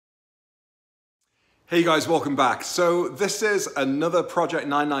Hey guys, welcome back. So this is another Project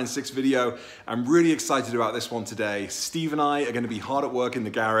 996 video. I'm really excited about this one today. Steve and I are going to be hard at work in the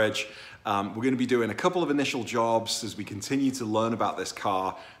garage. We're going to be doing a couple of initial jobs as we continue to learn about this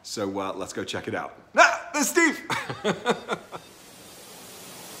car. So let's go check it out. Ah, there's Steve!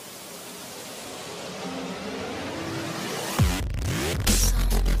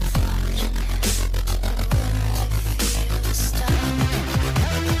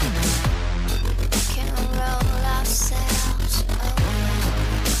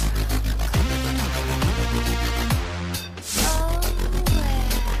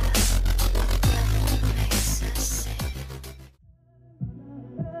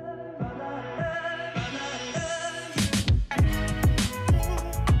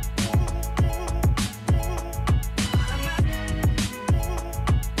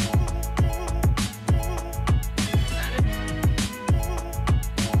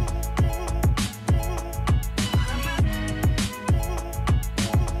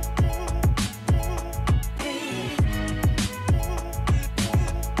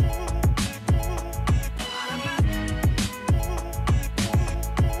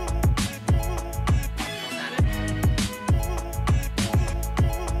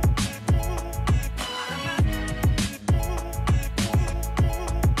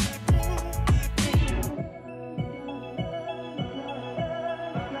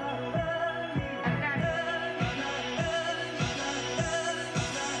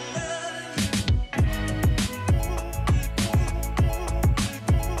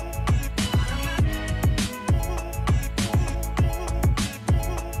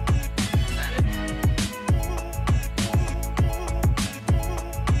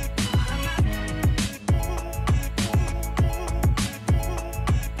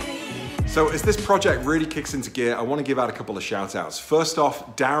 So as this project really kicks into gear, I want to give out a couple of shout outs. First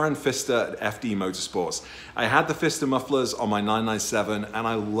off, Darren Pfister at FD Motorsports. I had the Pfister mufflers on my 997 and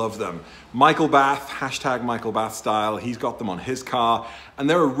I love them. Michael Bath, hashtag Michael Bath style, he's got them on his car. And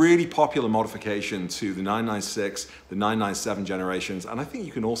they're a really popular modification to the 996, the 997 generations. And I think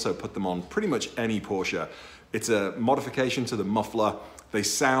you can also put them on pretty much any Porsche. It's a modification to the muffler. They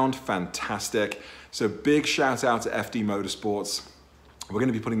sound fantastic. So big shout out to FD Motorsports. We're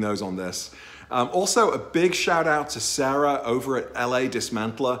going to be putting those on this. Also, a big shout out to Sarah over at LA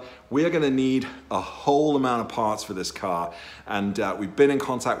Dismantler. We are going to need a whole amount of parts for this car. And we've been in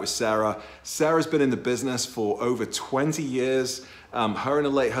contact with Sarah. Sarah's been in the business for over 20 years. Her and her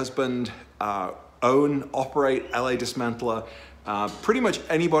late husband operate LA Dismantler. Pretty much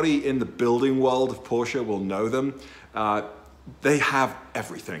anybody in the building world of Porsche will know them. They have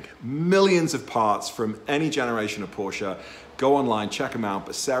everything, millions of parts from any generation of Porsche. Go online, check them out,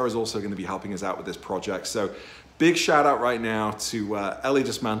 but Sarah's also going to be helping us out with this project. So big shout out right now to LA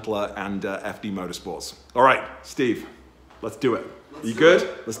Dismantler and FD Motorsports. All right, Steve, let's do it. You good?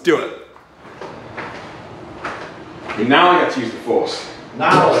 Let's do it. And now I got to use the force.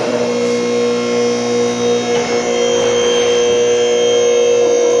 Now.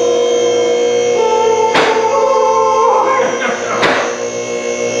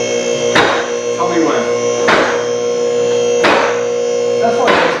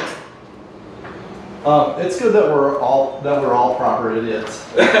 It's good that we're all proper idiots.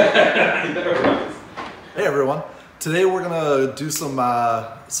 Hey everyone, today we're gonna do some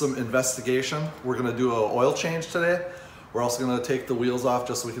investigation. We're gonna do an oil change today. We're also gonna take the wheels off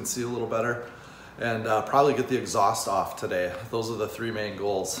just so we can see a little better, and probably get the exhaust off today. Those are the three main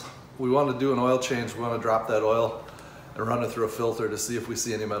goals. We want to do an oil change. We want to drop that oil and run it through a filter to see if we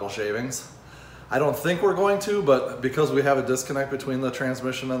see any metal shavings. I don't think we're going to, but because we have a disconnect between the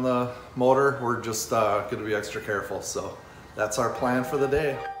transmission and the motor, we're just going to be extra careful. So that's our plan for the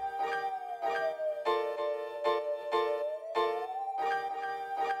day.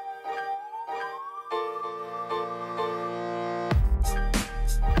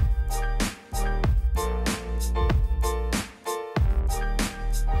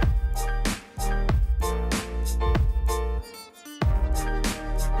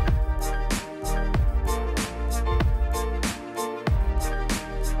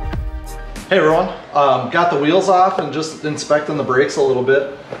 Hey everyone, got the wheels off and just inspecting the brakes a little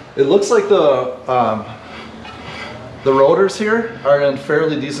bit. It looks like the rotors here are in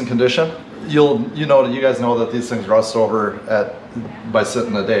fairly decent condition. You guys know that these things rust over by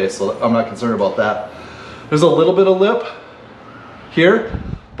sitting a day, so I'm not concerned about that. There's a little bit of lip here,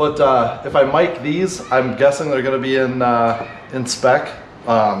 but if I mic these, I'm guessing they're going to be in spec.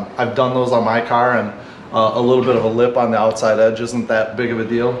 I've done those on my car, and a little bit of a lip on the outside edge isn't that big of a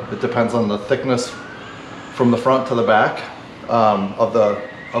deal. It depends on the thickness from the front to the back of the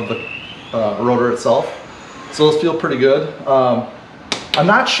rotor itself. So those feel pretty good. I'm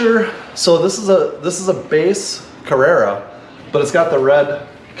not sure. So this is a base Carrera, but it's got the red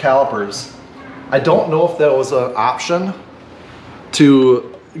calipers. I don't know if that was an option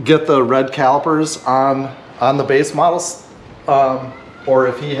to get the red calipers on the base models, or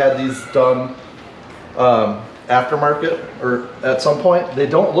if he had these done aftermarket or at some point. They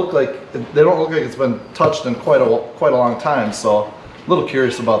don't look like it's been touched in quite a long time. So a little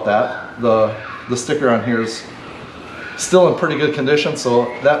curious about that. The sticker on here is still in pretty good condition, so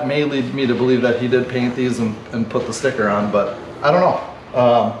that may lead me to believe that he did paint these and put the sticker on, but I don't know.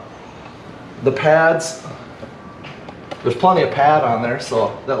 The pads, there's plenty of pad on there,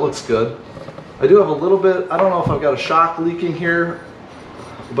 so that looks good. I do have a little bit, I don't know if I've got a shock leaking here,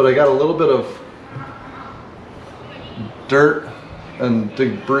 but I got a little bit of dirt and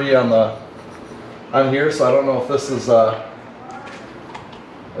debris on here, so I don't know if this is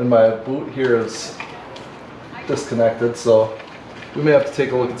and my boot here is disconnected, so we may have to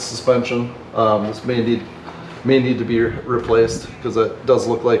take a look at the suspension. This may need to be replaced because it does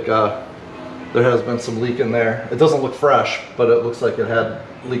look like there has been some leak in there. It doesn't look fresh, but it looks like it had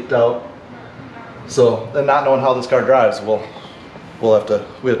leaked out. So, and not knowing how this car drives, we have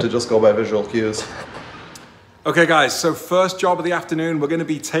to just go by visual cues. Okay guys, so first job of the afternoon, we're going to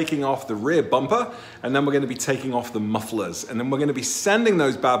be taking off the rear bumper, and then we're going to be taking off the mufflers, and then we're going to be sending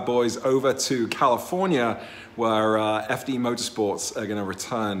those bad boys over to California, where FD Motorsports are going to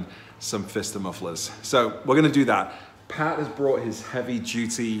return some Fister mufflers. So we're going to do that. Pat has brought his heavy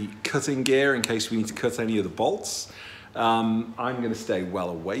duty cutting gear in case we need to cut any of the bolts. I'm going to stay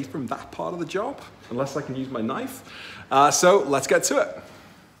well away from that part of the job, unless I can use my knife. So let's get to it.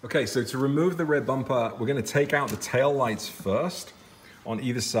 Okay, so to remove the rear bumper, we're going to take out the tail lights first on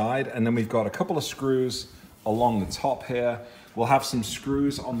either side, and then we've got a couple of screws along the top here. We'll have some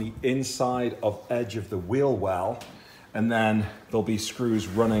screws on the inside of edge of the wheel well, and then there'll be screws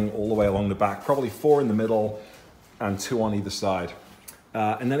running all the way along the back, probably 4 in the middle and 2 on either side.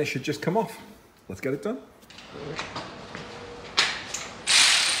 And then it should just come off. Let's get it done.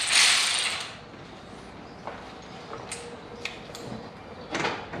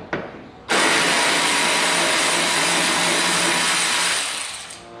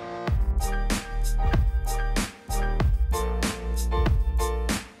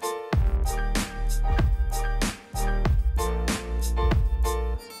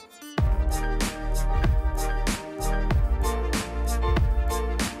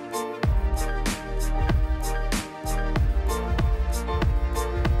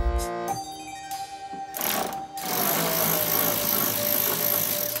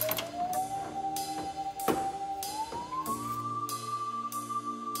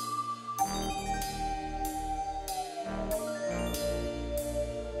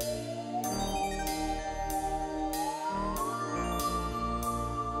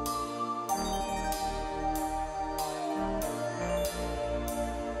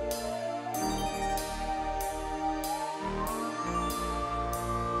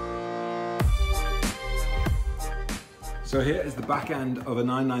 So here is the back end of a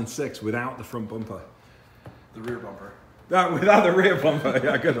 996 without the front bumper. The rear bumper. No, without the rear bumper,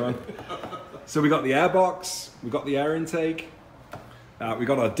 yeah, good one. So we got the airbox, we got the air intake, we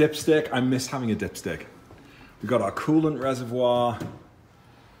got our dipstick. I miss having a dipstick. We got our coolant reservoir.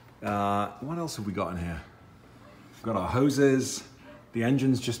 What else have we got in here? We've got our hoses. The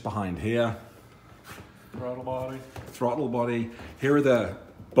engine's just behind here. Throttle body. Throttle body. Here are the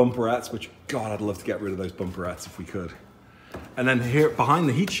bumperettes, which, God, I'd love to get rid of those bumperettes if we could. And then here, behind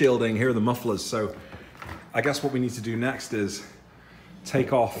the heat shielding, here are the mufflers. So I guess what we need to do next is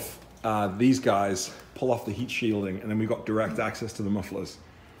take off these guys, pull off the heat shielding, and then we've got direct access to the mufflers.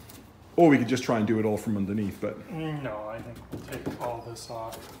 Or we could just try and do it all from underneath, but... No, I think we'll take all this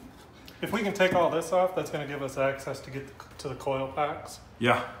off. If we can take all this off, that's going to give us access to get to the coil packs.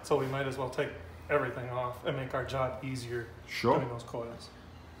 Yeah. So we might as well take everything off and make our job easier doing those coils.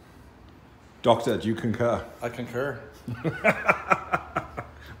 Doctor, do you concur? I concur.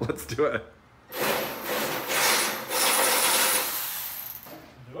 Let's do it.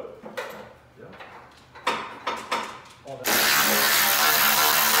 Do it? Yeah. All that.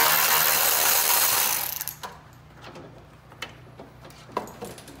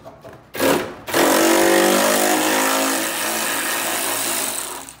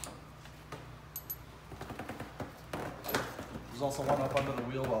 There's also one up under the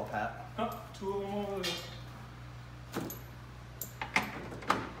wheel well, Pat. Oh, 2 of them over there.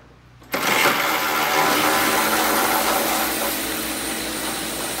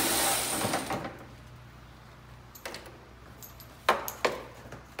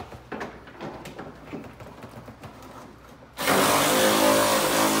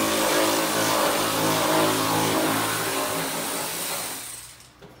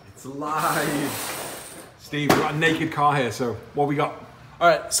 Steve, we've got a naked car here, so what we got? All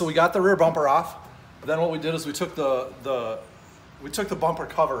right, so we got the rear bumper off. Then what we did is we took the bumper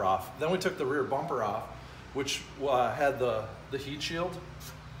cover off. Then we took the rear bumper off, which had the heat shield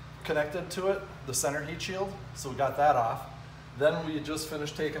connected to it, the center heat shield. So we got that off. Then we just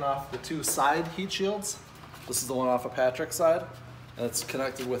finished taking off the 2 side heat shields. This is the one off of Patrick's side, and it's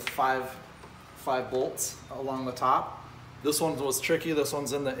connected with five bolts along the top. This one was tricky. This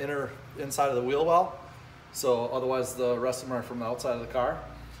one's in the inside of the wheel well. So otherwise the rest of them are from the outside of the car.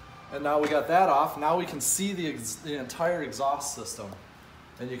 And now we got that off. Now we can see the entire exhaust system.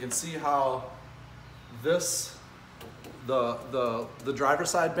 And you can see how this, the driver's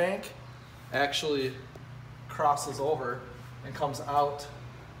side bank actually crosses over and comes out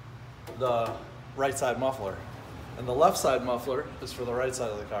the right side muffler. And the left side muffler is for the right side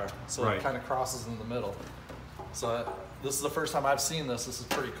of the car. So It kind of crosses in the middle. So this is the first time I've seen this. This is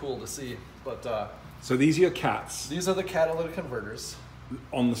pretty cool to see. But So these are your cats. these are the catalytic converters.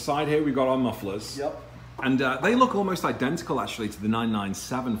 On the side here, we've got our mufflers. Yep. And they look almost identical, actually, to the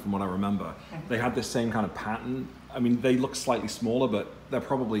 997 from what I remember. They had the same kind of pattern. I mean, they look slightly smaller, but they're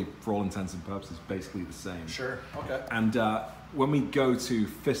probably, for all intents and purposes, basically the same. Sure, okay. And when we go to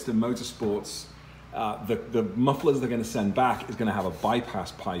Fister Motorsports, the mufflers they're going to send back is going to have a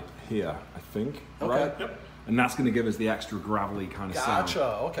bypass pipe here, I think, right? Yep. And that's going to give us the extra gravelly kind of sound. Gotcha,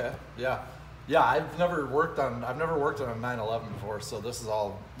 okay, yeah. Yeah, I've never worked on a 911 before, so this is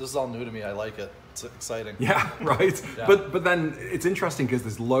all new to me. I like it. It's exciting. Yeah, right. Yeah. But then it's interesting because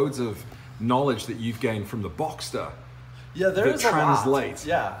there's loads of knowledge that you've gained from the Boxster. Yeah, there's that a lot. translate.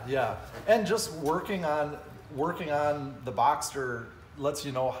 Yeah. And just working on the Boxster lets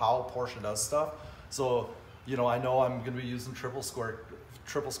you know how Porsche does stuff. So, I know I'm going to be using triple square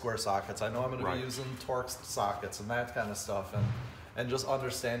sockets. I know I'm going to be using Torx sockets and that kind of stuff, and just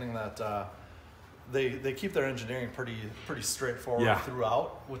understanding that they keep their engineering pretty straightforward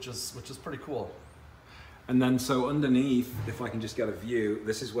throughout, which is pretty cool. And then so underneath, if I can just get a view,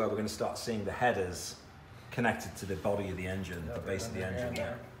 this is where we're going to start seeing the headers connected to the body of the engine, the base of the engine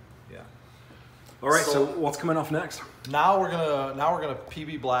there. Yeah. All right. So what's coming off next? Now we're gonna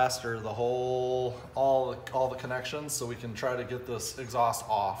PB blaster all the connections so we can try to get this exhaust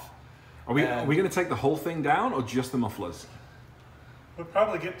off. Are we going to take the whole thing down or just the mufflers? We'll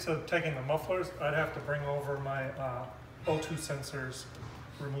probably get to taking the mufflers. I'd have to bring over my O2 sensors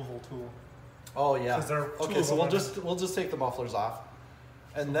removal tool. Oh yeah. Okay, so we'll just take the mufflers off,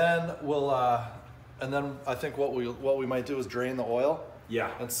 and then I think what we might do is drain the oil. Yeah.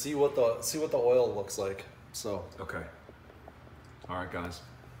 And see what the oil looks like. So. Okay. All right, guys.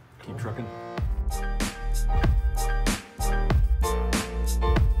 Keep trucking.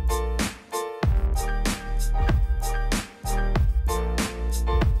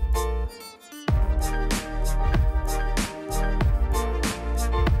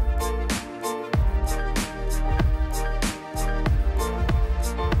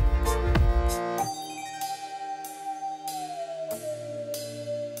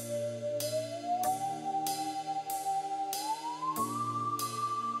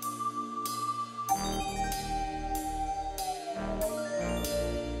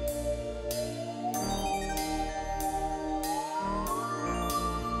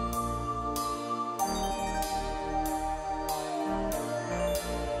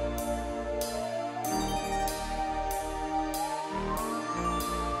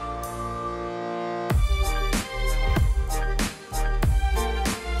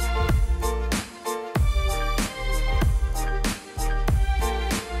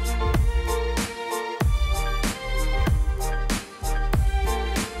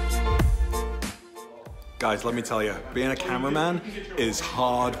 Guys, let me tell you, being a cameraman is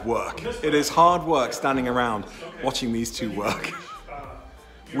hard work. It is hard work standing around watching these two work.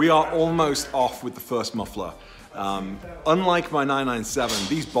 We are almost off with the first muffler. Unlike my 997,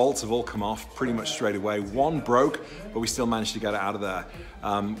 these bolts have all come off pretty much straight away. One broke, but we still managed to get it out of there.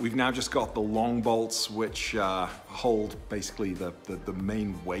 We've now just got the long bolts, which hold basically the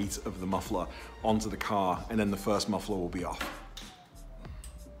main weight of the muffler onto the car, and then the first muffler will be off.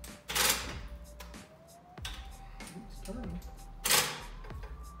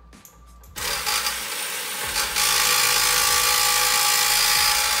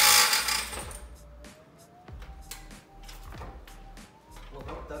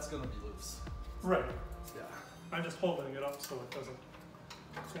 That's gonna be loose. Right. Yeah. I'm just holding it up so it doesn't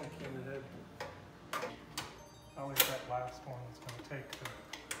clink in the head. How long is that last one it's going to take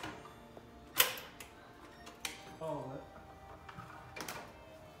to follow it?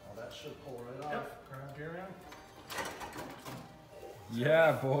 Well, that should pull right off. Yep. Grab gear in.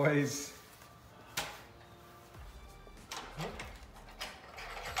 Yeah, boys.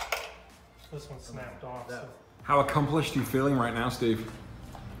 This one snapped off. Yeah. So. How accomplished are you feeling right now, Steve?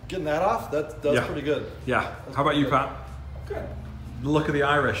 Getting that off, that's pretty good. Yeah. How about you, Pat? Good. Look at the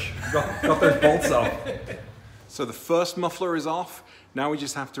Irish. Got those bolts off. So the first muffler is off. Now we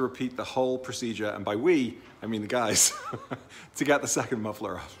just have to repeat the whole procedure, and by we, I mean the guys, to get the second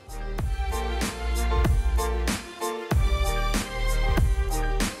muffler off.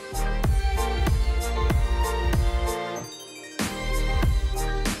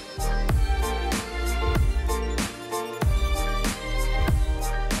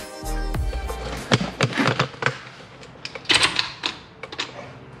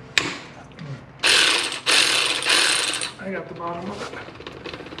 I got the bottom of it.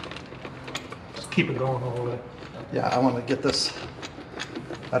 Just keep it going all the way. Yeah, I want to get this.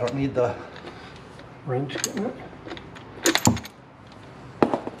 I don't need the Wrench in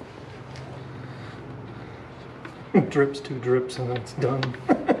it. Drips 2 drips and then it's done.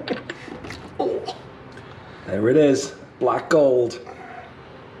 Oh. There it is, black gold.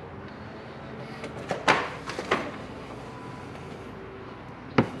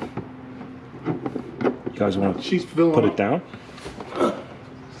 You guys want to put it down?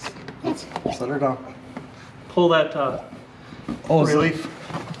 Let's set her down. Pull that relief.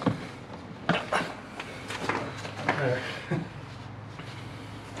 There.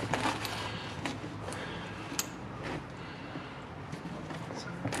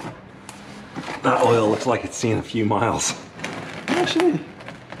 That oil looks like it's seen a few miles. Actually,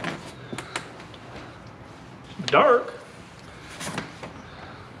 dark.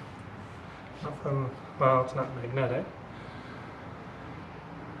 Nothing. Well, it's not magnetic.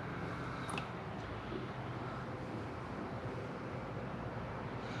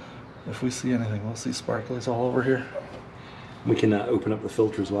 If we see anything, we'll see sparklies all over here. We can open up the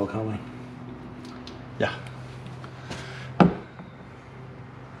filter as well, can't we? Yeah.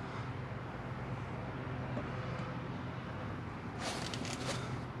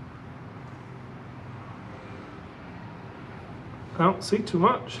 I don't see too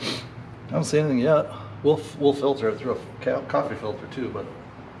much. I don't see anything yet. We'll filter it through a coffee filter too, but.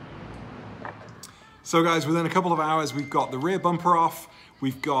 So guys, within a couple of hours, we've got the rear bumper off.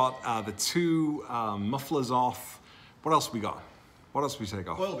 We've got the 2 mufflers off. What else we got? What else did we take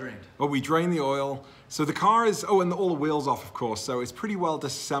off? Oil drained. Well, we drained the oil. So the car is, and all the wheels off, of course. So it's pretty well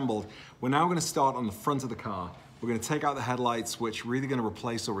disassembled. We're now gonna start on the front of the car. We're gonna take out the headlights, which we're either gonna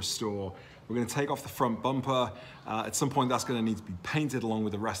replace or restore. We're gonna take off the front bumper. At some point, that's gonna need to be painted along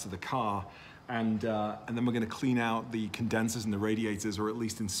with the rest of the car. And then we're gonna clean out the condensers and the radiators, or at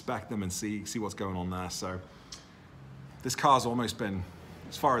least inspect them and see what's going on there. So this car's almost been,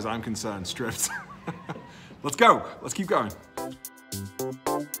 as far as I'm concerned, stripped. Let's go, let's keep going.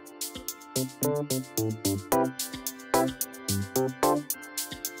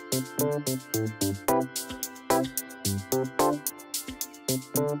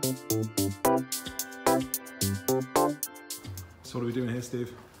 So what are we doing here,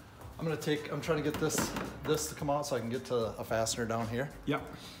 Steve? I'm trying to get this to come out so I can get to a fastener down here. Yep.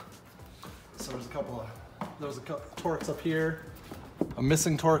 So there's a couple Torx up here. I'm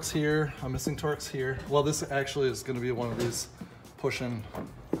missing Torx here. I'm missing Torx here. Well, this actually is going to be one of these pushing.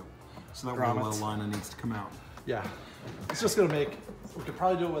 So that grommets. oil liner needs to come out. Yeah. It's just going to make, we could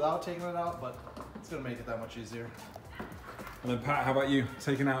probably do it without taking it out, but it's going to make it that much easier. And then Pat, how about you?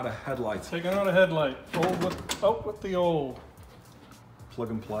 Taking out a headlight. Taking out a headlight. Out with the old. Plug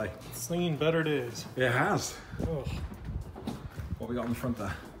and play. Seen better days. It has. Ugh. What we got in the front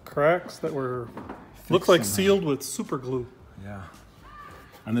there? Cracks that were look like sealed with super glue. Yeah.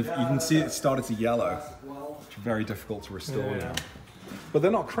 And you can see it started to yellow, which is very difficult to restore now. But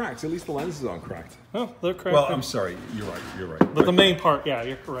they're not cracked. At least the lenses aren't cracked. Oh, they're cracked. Well, I'm sorry. You're right. You're right. But the main part, yeah,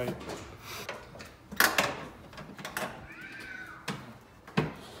 you're right.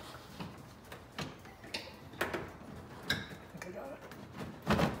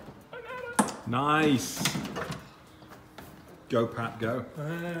 Nice. Go, Pat, go. Hey,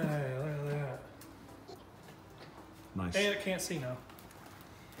 look at that. Nice. And it can't see now.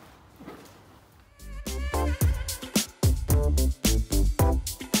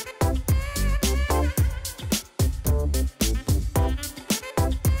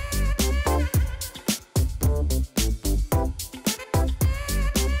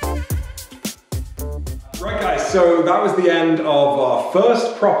 Right, guys, so that was the end of our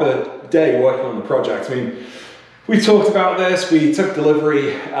first proper day working on the project. I mean, we talked about this, we took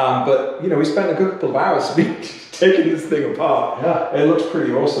delivery, but you know, we spent a good couple of hours taking this thing apart. Yeah. It looks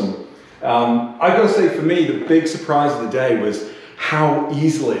pretty awesome. I've got to say, for me, the big surprise of the day was how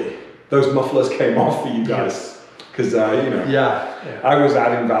easily those mufflers came off for you guys. Because, you know, Yeah. I was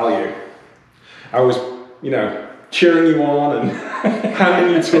adding value. I was, you know, cheering you on and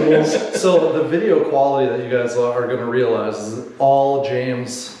handing you tools. So the video quality that you guys are going to realize is all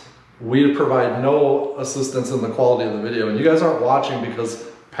James. We provide no assistance in the quality of the video, and you guys aren't watching because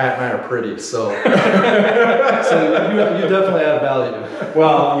Pat and I are pretty, so so you definitely add value.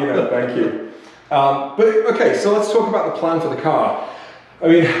 Well, you know, thank you. But okay, so let's talk about the plan for the car. I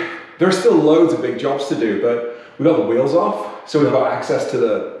mean, there are still loads of big jobs to do, but we've got the wheels off, so we've got access to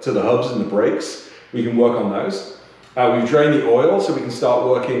the hubs and the brakes. We can work on those. We've drained the oil, so we can start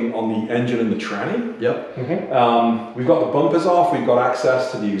working on the engine and the tranny. Yep. We've got the bumpers off. We've got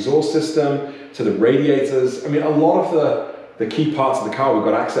access to the exhaust system, to the radiators. I mean, a lot of the key parts of the car we've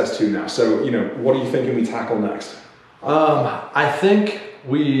got access to now. So, you know, what are you thinking we tackle next? I think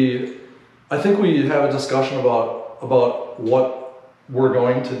we have a discussion about what we're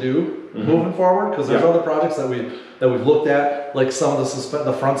going to do moving forward, because there's other projects that we've looked at, like some of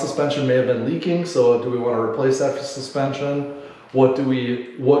the front suspension may have been leaking. So do we want to replace that suspension? What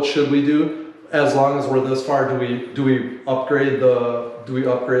should we do? As long as we're this far, do we upgrade the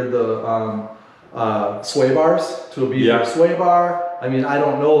sway bars to a beefier sway bar? I mean, I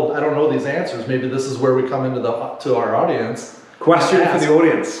don't know these answers. Maybe this is where we come into to our audience. Question for the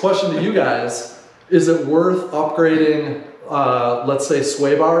audience. Question to you guys: is it worth upgrading, let's say,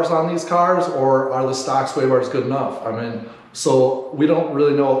 sway bars on these cars, or are the stock sway bars good enough? I mean, so we don't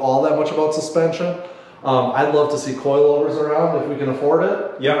really know all that much about suspension. I'd love to see coilovers around if we can afford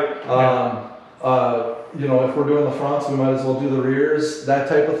it. Yep. You know, if we're doing the fronts, we might as well do the rears, that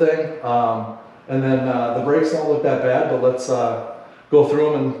type of thing. And then the brakes don't look that bad, but let's go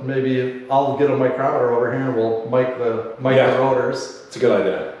through them, and maybe I'll get a micrometer over here and we'll mic the rotors. It's a good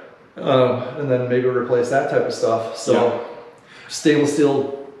idea. And then maybe replace that type of stuff. So stainless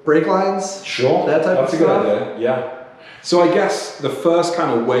steel brake lines. Sure. That type of stuff. That's a good idea. Yeah. So I guess the first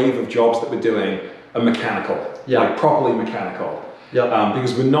kind of wave of jobs that we're doing are mechanical. Yeah. Like properly mechanical. Yep.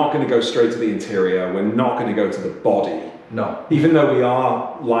 Because we're not going to go straight to the interior. We're not going to go to the body. No. Even though we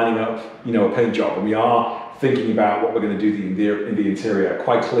are lining up, you know, a paint job, and we are thinking about what we're going to do in the interior,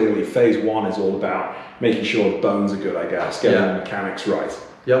 quite clearly, phase one is all about making sure the bones are good, I guess, getting the mechanics right.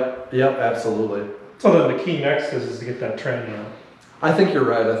 Yep, absolutely. So then the key next is to get that tranny out. I think you're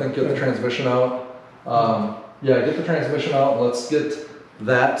right. I think get the transmission out. Get the transmission out, and let's get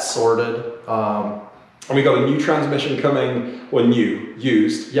that sorted. And we got a new transmission coming, or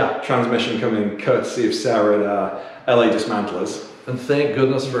used transmission coming courtesy of Sarah at LA Dismantlers. And thank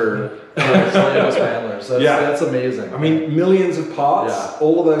goodness for dismantlers. That's amazing. I mean, millions of parts,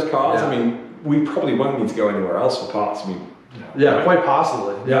 all of those cars. Yeah. I mean, we probably won't need to go anywhere else for parts. I mean, quite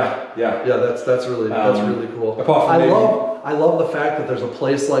possibly. Yeah, that's really cool. Apart from I love the fact that there's a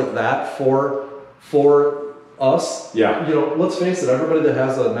place like that for us. Yeah. You know, let's face it, everybody that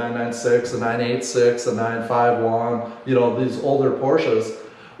has a 996, a 986, a 951, you know, these older Porsches,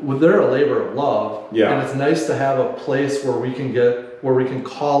 they're a labor of love. Yeah. And it's nice to have a place where we can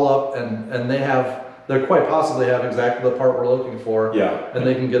call up and they quite possibly have exactly the part we're looking for. Yeah. And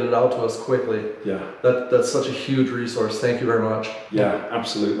they can get it out to us quickly. Yeah. That's such a huge resource. Thank you very much. Yeah,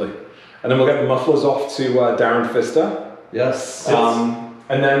 absolutely. And then we'll get the mufflers off to Darren Pfister. Yes.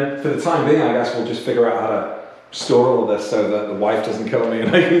 And then for the time being, I guess we'll just figure out how to store all of this so that the wife doesn't kill me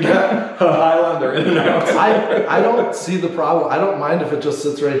and I can get her Highlander in and out. I don't see the problem. I don't mind if it just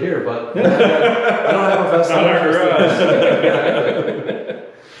sits right here, but I don't have a vested interest.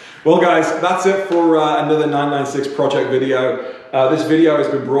 Well, guys, that's it for another 996 project video. This video has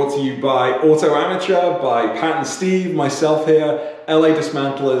been brought to you by Auto Amateur, by Pat and Steve, myself here, LA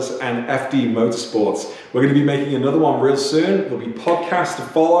Dismantlers, and FD Motorsports. We're going to be making another one real soon. There'll be podcasts to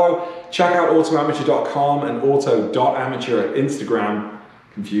follow. Check out autoamateur.com and auto.amateur at Instagram.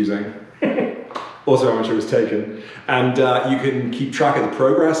 Confusing. Auto Amateur was taken. And you can keep track of the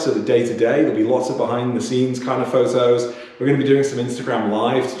progress of the day-to-day. There'll be lots of behind-the-scenes kind of photos. We're going to be doing some Instagram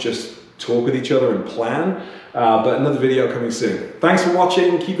Live to just talk with each other and plan. But another video coming soon. Thanks for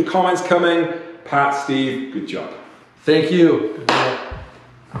watching. Keep the comments coming. Pat, Steve, good job. Thank you. Good job.